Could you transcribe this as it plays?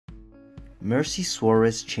Merci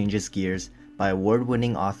Suárez Changes Gears by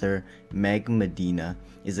award-winning author Meg Medina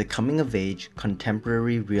is a coming-of-age,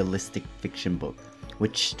 contemporary realistic fiction book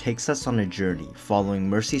which takes us on a journey following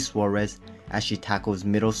Merci Suárez as she tackles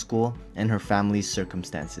middle school and her family's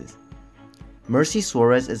circumstances. Merci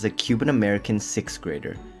Suárez is a Cuban-American 6th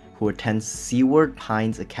grader who attends Seaward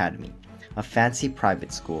Pines Academy, a fancy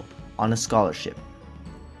private school, on a scholarship.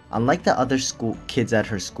 Unlike the other kids at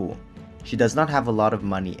her school, she does not have a lot of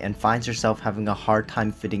money and finds herself having a hard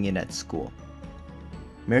time fitting in at school.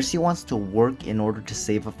 Merci wants to work in order to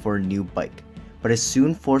save up for a new bike, but is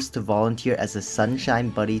soon forced to volunteer as a sunshine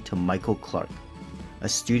buddy to Michael Clark, a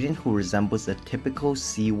student who resembles a typical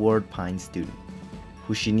Seaward Pines student,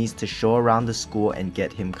 who she needs to show around the school and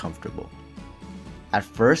get him comfortable. At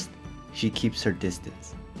first, she keeps her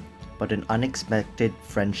distance, but an unexpected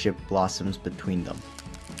friendship blossoms between them.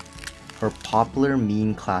 Her popular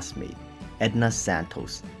mean classmate, Edna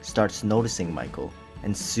Santos, starts noticing Michael,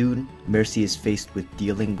 and soon Merci is faced with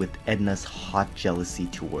dealing with Edna's hot jealousy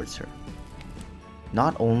towards her.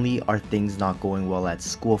 Not only are things not going well at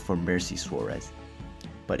school for Merci Suárez,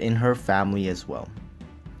 but in her family as well.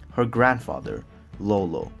 Her grandfather,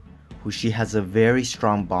 Lolo, who she has a very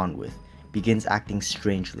strong bond with, begins acting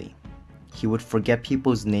strangely. He would forget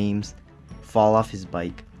people's names, fall off his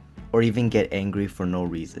bike, or even get angry for no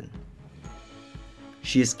reason.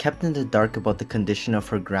 She is kept in the dark about the condition of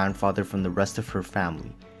her grandfather from the rest of her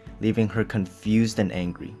family, leaving her confused and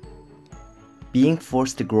angry. Being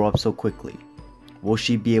forced to grow up so quickly, will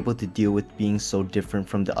she be able to deal with being so different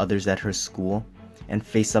from the others at her school and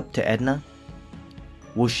face up to Edna?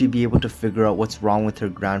 Will she be able to figure out what's wrong with her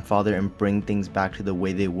grandfather and bring things back to the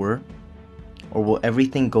way they were? Or will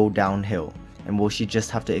everything go downhill and will she just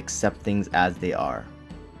have to accept things as they are?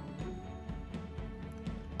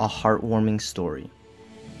 A heartwarming story.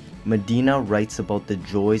 Medina writes about the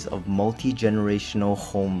joys of multi-generational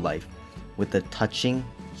home life with a touching,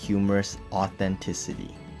 humorous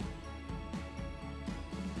authenticity.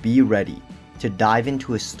 Be ready to dive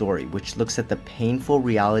into a story which looks at the painful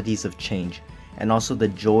realities of change and also the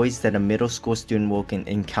joys that a middle school student will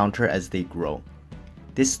encounter as they grow.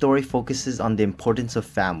 This story focuses on the importance of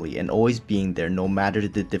family and always being there no matter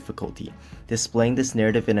the difficulty, displaying this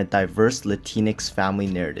narrative in a diverse Latinx family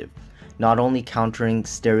narrative, not only countering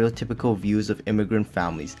stereotypical views of immigrant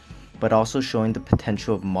families, but also showing the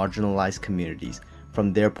potential of marginalized communities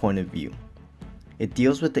from their point of view. It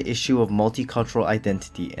deals with the issue of multicultural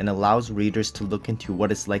identity and allows readers to look into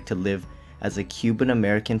what it's like to live as a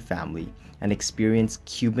Cuban-American family and experience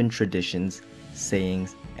Cuban traditions,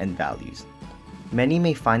 sayings, and values. Many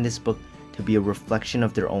may find this book to be a reflection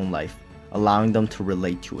of their own life, allowing them to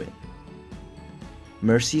relate to it.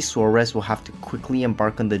 Merci Suárez will have to quickly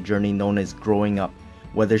embark on the journey known as growing up,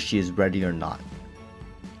 whether she is ready or not.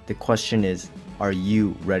 The question is, are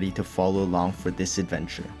you ready to follow along for this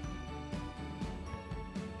adventure?